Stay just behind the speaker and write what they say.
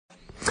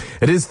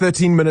It is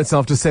 13 minutes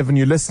after 7.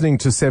 You're listening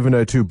to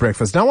 702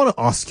 Breakfast. Now I want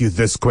to ask you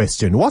this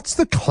question. What's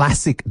the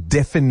classic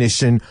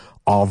definition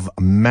of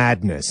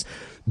madness?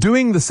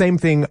 Doing the same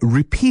thing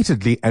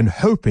repeatedly and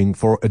hoping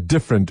for a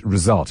different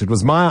result. It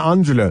was Maya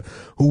Angelou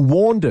who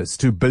warned us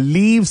to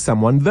believe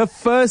someone the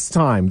first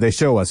time they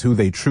show us who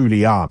they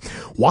truly are.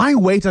 Why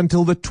wait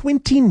until the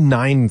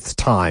 29th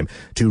time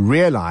to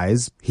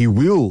realize he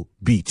will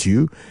beat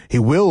you, he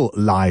will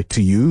lie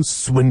to you,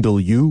 swindle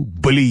you,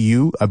 bully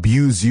you,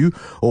 abuse you,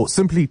 or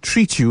simply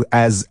treat you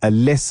as a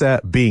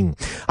lesser being?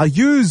 I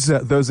use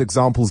those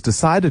examples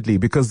decidedly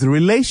because the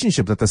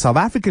relationship that the South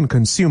African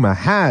consumer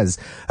has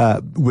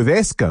with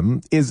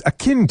Eskom is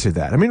akin to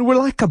that. I mean, we're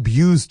like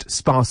abused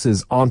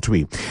spouses, aren't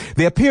we?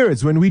 There are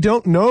periods when we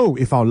don't know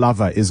if our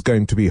lover is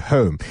going to be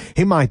home.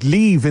 He might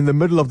leave in the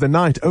middle of the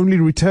night, only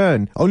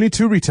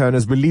to return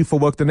as we leave for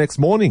work the next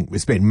morning. We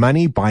spend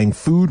money buying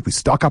food, we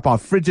stock up our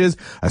fridges,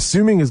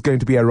 assuming he's going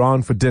to be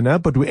around for dinner,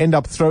 but we end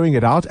up throwing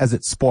it out as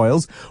it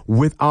spoils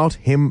without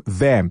him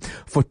there.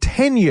 For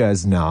 10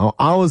 years now,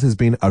 ours has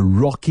been a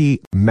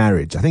rocky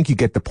marriage. I think you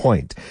get the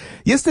point.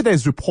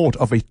 Yesterday's report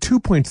of a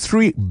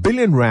 2.3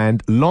 billion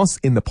rand loss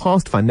in the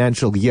past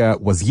financial year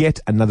was yet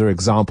another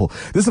example.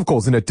 This, of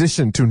course, in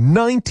addition to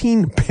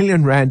 19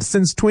 billion rand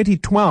since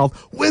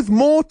 2012, with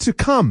more to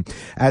come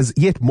as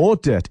yet more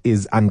dirt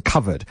is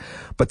uncovered.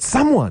 But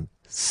someone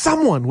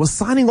was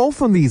signing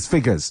off on these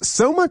figures,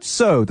 so much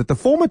so that the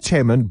former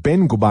chairman,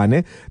 Ben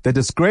Gubane, the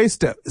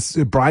disgraced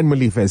Brian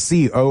Molefe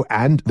CEO,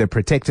 and the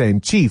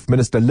protector-in-chief,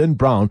 Minister Lynn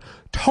Brown,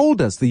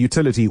 told us the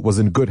utility was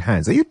in good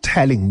hands. Are you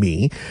telling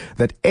me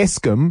that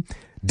Eskom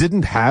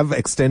didn't have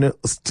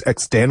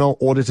external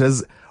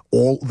auditors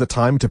all the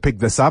time to pick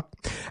this up?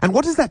 And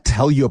what does that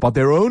tell you about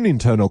their own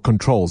internal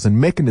controls and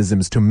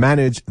mechanisms to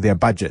manage their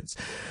budgets?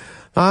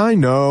 I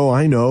know,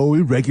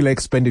 irregular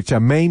expenditure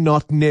may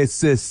not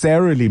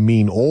necessarily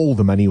mean all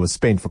the money was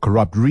spent for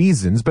corrupt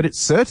reasons, but it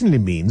certainly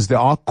means there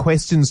are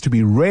questions to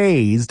be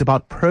raised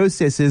about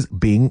processes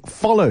being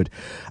followed.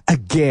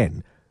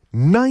 Again,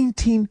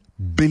 19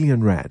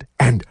 billion rand,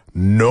 and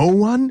no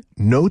one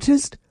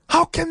noticed?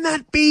 How can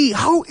that be?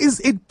 How is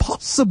it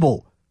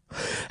possible?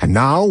 And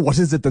now, what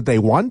is it that they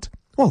want?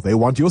 Well, they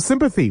want your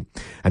sympathy.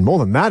 And more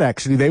than that,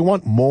 actually, they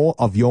want more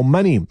of your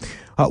money.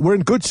 We're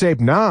in good shape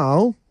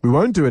now. We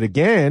won't do it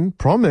again.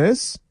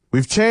 Promise.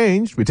 We've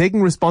changed. We're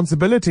taking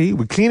responsibility.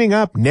 We're cleaning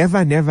up.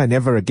 Never, never,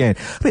 never again.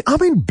 I mean, I've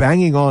been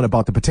banging on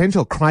about the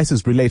potential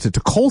crisis related to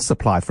coal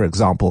supply, for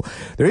example.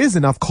 There is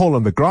enough coal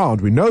on the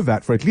ground. We know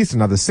that for at least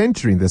another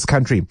century in this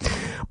country.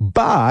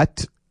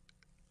 But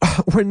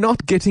we're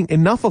not getting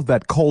enough of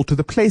that coal to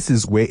the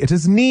places where it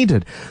is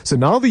needed. So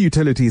now the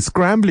utility is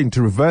scrambling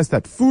to reverse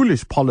that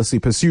foolish policy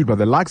pursued by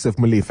the likes of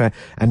Molefe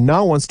and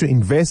now wants to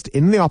invest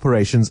in the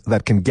operations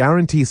that can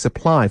guarantee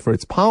supply for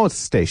its power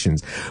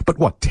stations. But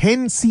what,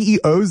 10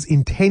 CEOs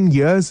in 10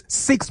 years,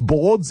 6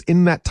 boards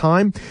in that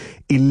time,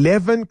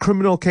 11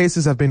 criminal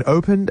cases have been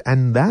opened,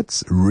 and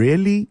that's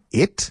really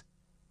it?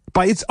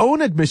 By its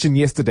own admission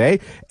yesterday,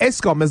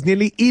 Eskom has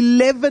nearly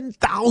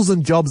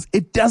 11,000 jobs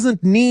it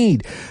doesn't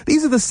need.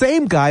 These are the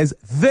same guys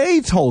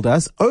they told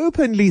us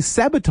openly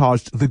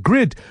sabotaged the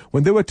grid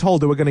when they were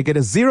told they were going to get a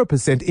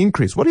 0%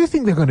 increase. What do you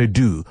think they're going to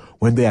do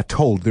when they are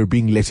told they're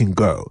being let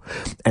go?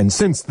 And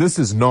since this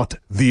is not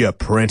The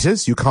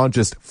Apprentice, you can't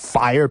just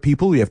fire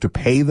people. You have to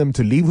pay them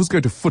to leave. Who's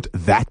going to foot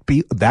that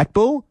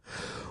bill?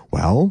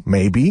 Well,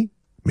 maybe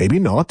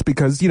not,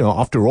 because,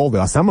 after all,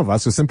 there are some of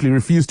us who simply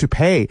refuse to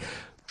pay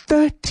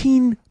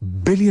 13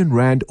 billion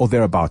rand or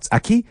thereabouts.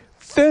 Aki,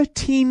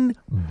 13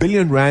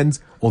 billion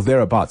rands or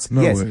thereabouts.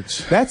 No yes,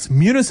 words. That's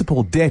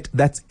municipal debt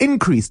that's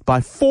increased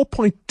by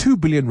 4.2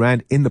 billion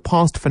rand in the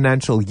past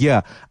financial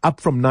year, up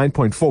from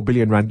 9.4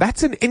 billion rand.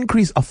 That's an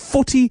increase of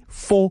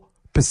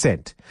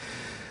 44%.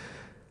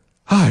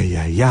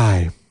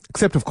 Ay.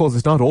 Except, of course,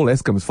 it's not all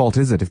Eskom's fault,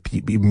 is it, if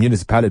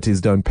municipalities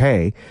don't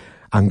pay?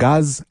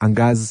 Angaz,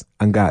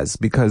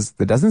 because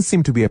there doesn't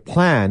seem to be a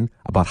plan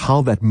about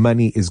how that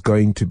money is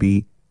going to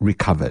be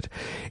recovered.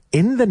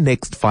 In the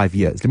next 5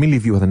 years, let me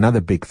leave you with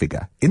another big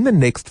figure. In the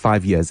next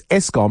 5 years,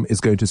 Eskom is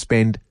going to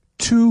spend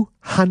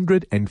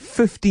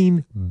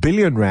 215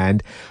 billion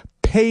rand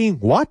paying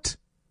what?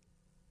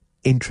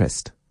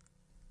 Interest.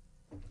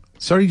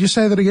 Sorry, just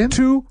say that again?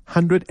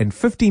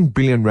 215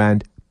 billion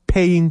rand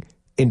paying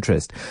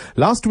interest.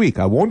 Last week,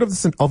 I warned of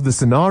the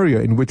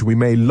scenario in which we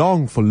may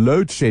long for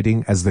load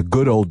shedding as the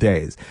good old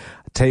days.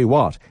 I tell you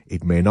what,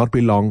 it may not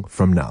be long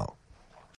from now.